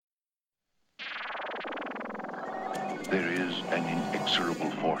There is an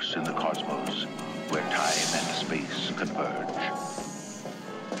inexorable force in the cosmos where time and space converge.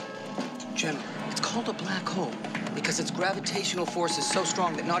 General, it's called a black hole because its gravitational force is so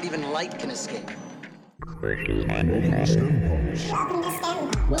strong that not even light can escape.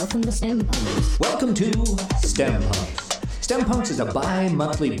 Welcome to STEM Punks. Welcome to STEM Punks. STEM Punks is a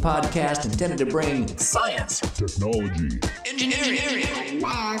bi-monthly podcast intended to bring science, technology, engineering,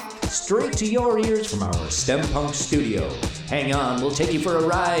 math straight to your ears from our STEM Punk studio. Hang on, we'll take you for a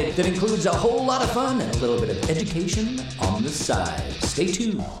ride that includes a whole lot of fun and a little bit of education on the side. Stay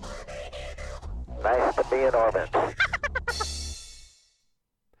tuned. Nice to be in orbit.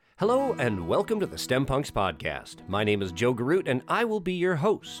 Hello and welcome to the STEM Punks podcast. My name is Joe Garut and I will be your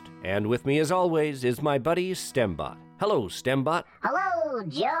host. And with me as always is my buddy STEMBot. Hello, STEMBot. Hello,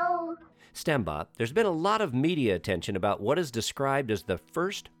 Joe. STEMBot, there's been a lot of media attention about what is described as the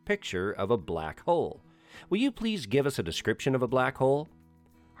first picture of a black hole. Will you please give us a description of a black hole?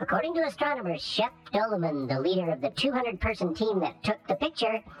 According to astronomer Shep Doleman, the leader of the 200-person team that took the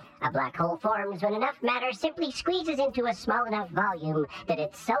picture, a black hole forms when enough matter simply squeezes into a small enough volume that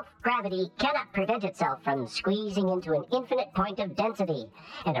its self-gravity cannot prevent itself from squeezing into an infinite point of density.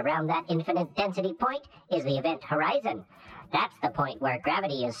 And around that infinite density point is the event horizon. That's the point where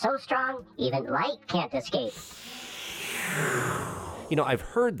gravity is so strong, even light can't escape. You know, I've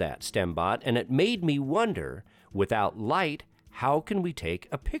heard that, STEMBot, and it made me wonder, without light, how can we take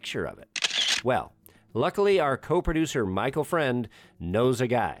a picture of it? Well, luckily our co-producer Michael Friend knows a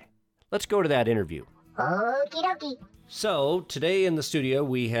guy. Let's go to that interview. Okie dokie. So, today in the studio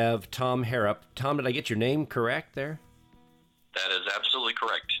we have Tom Harrop. Tom, did I get your name correct there? That is absolutely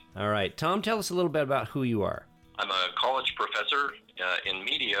correct. All right. Tom, tell us a little bit about who you are. I'm a college professor in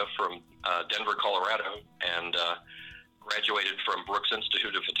media from Denver, Colorado, and graduated from Brooks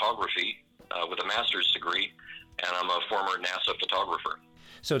Institute of Photography with a master's degree, and I'm a former NASA photographer.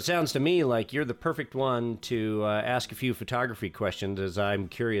 So it sounds to me like you're the perfect one to ask a few photography questions, as I'm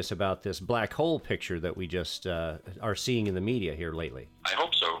curious about this black hole picture that we just are seeing in the media here lately. I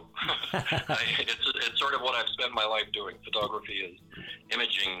hope so. It's sort of what I've spent my life doing. Photography is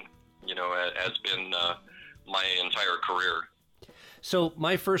imaging, has been my entire career. So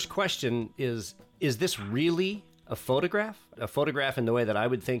my first question is this really a photograph? A photograph in the way that I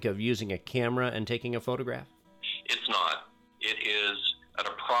would think of using a camera and taking a photograph? It's not. It is an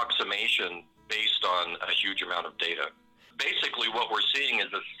approximation based on a huge amount of data. Basically, what we're seeing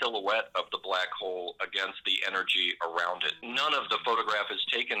is a silhouette of the black hole against the energy around it. None of the photograph is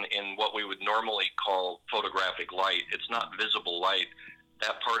taken in what we would normally call photographic light. It's not visible light.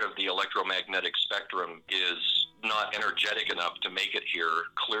 That part of the electromagnetic spectrum is not energetic enough to make it here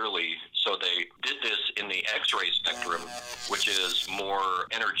clearly. So they did this in the X-ray spectrum, which is more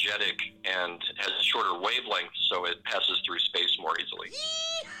energetic and has shorter wavelengths, so it passes through space more easily.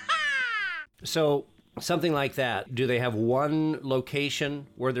 So something like that, do they have one location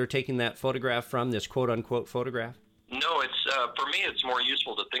where they're taking that photograph from, this quote-unquote photograph? No, it's for me, it's more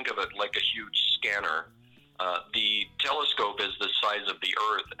useful to think of it like a huge scanner. The telescope is the size of the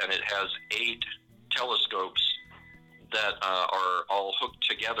Earth, and it has 8 telescopes that are all hooked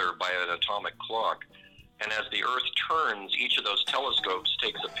together by an atomic clock. And as the Earth turns, each of those telescopes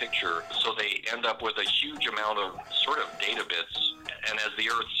takes a picture, so they end up with a huge amount of sort of data bits. And as the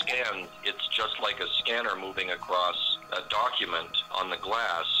Earth scans, it's just like a scanner moving across a document on the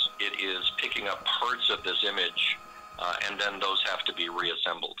glass. It is picking up parts of this image, and then those have to be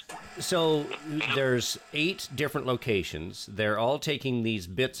reassembled. So there's 8 different locations. They're all taking these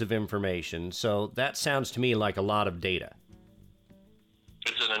bits of information. So that sounds to me like a lot of data.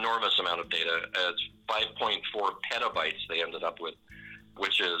 It's an enormous amount of data. It's 5.4 petabytes they ended up with,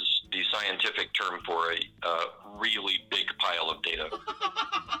 which is the scientific term for a really big pile of data.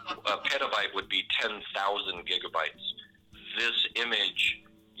 A petabyte would be 10,000 gigabytes. This image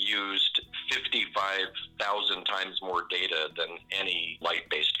used 55,000 times more data than any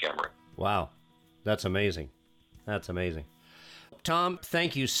light-based camera. Wow. That's amazing. That's amazing. Tom,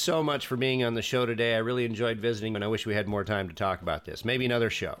 thank you so much for being on the show today. I really enjoyed visiting, and I wish we had more time to talk about this. Maybe another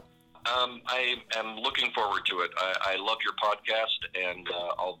show. I am looking forward to it. I love your podcast, and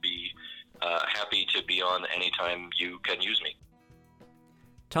I'll be happy to be on anytime you can use me.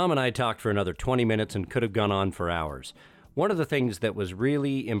 Tom and I talked for another 20 minutes and could have gone on for hours. One of the things that was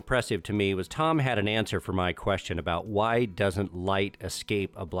really impressive to me was Tom had an answer for my question about why doesn't light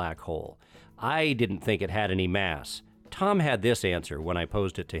escape a black hole. I didn't think it had any mass. Tom had this answer when I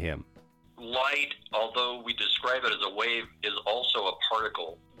posed it to him. Light, although we describe it as a wave, is also a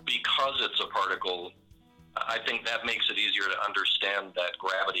particle. Because it's a particle, I think that makes it easier to understand that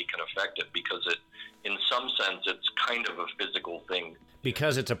gravity can affect it, because it, in some some sense, it's kind of a physical thing.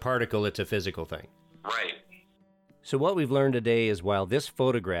 Because it's a particle, it's a physical thing. Right. So what we've learned today is while this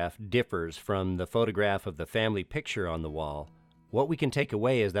photograph differs from the photograph of the family picture on the wall, what we can take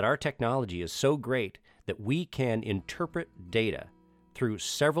away is that our technology is so great that we can interpret data through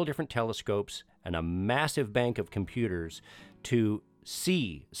several different telescopes and a massive bank of computers to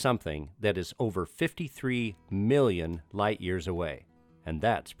see something that is over 53 million light years away. And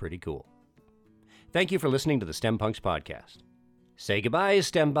that's pretty cool. Thank you for listening to the STEM Punks podcast. Say goodbye,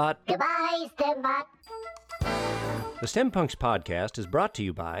 STEMbot. Goodbye, STEMbot. The STEM Punks podcast is brought to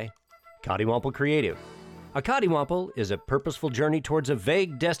you by Cottywomple Creative. A Cottywomple is a purposeful journey towards a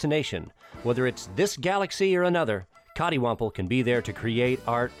vague destination. Whether it's this galaxy or another, Cottywomple can be there to create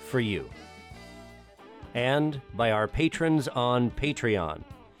art for you. And by our patrons on Patreon.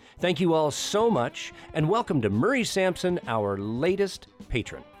 Thank you all so much, and welcome to Murray Sampson, our latest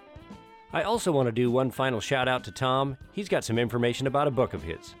patron. I also want to do one final shout out to Tom. He's got some information about a book of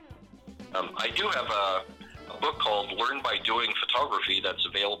his. I do have a book called Learn by Doing Photography that's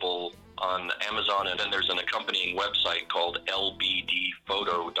available on Amazon, and then there's an accompanying website called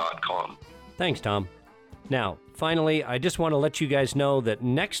lbdphoto.com. Thanks, Tom. Now, finally, I just want to let you guys know that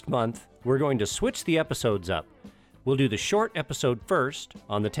next month we're going to switch the episodes up. We'll do the short episode first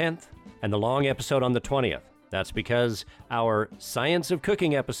on the 10th and the long episode on the 20th. That's because our Science of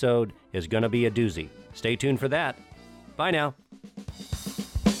Cooking episode is going to be a doozy. Stay tuned for that. Bye now.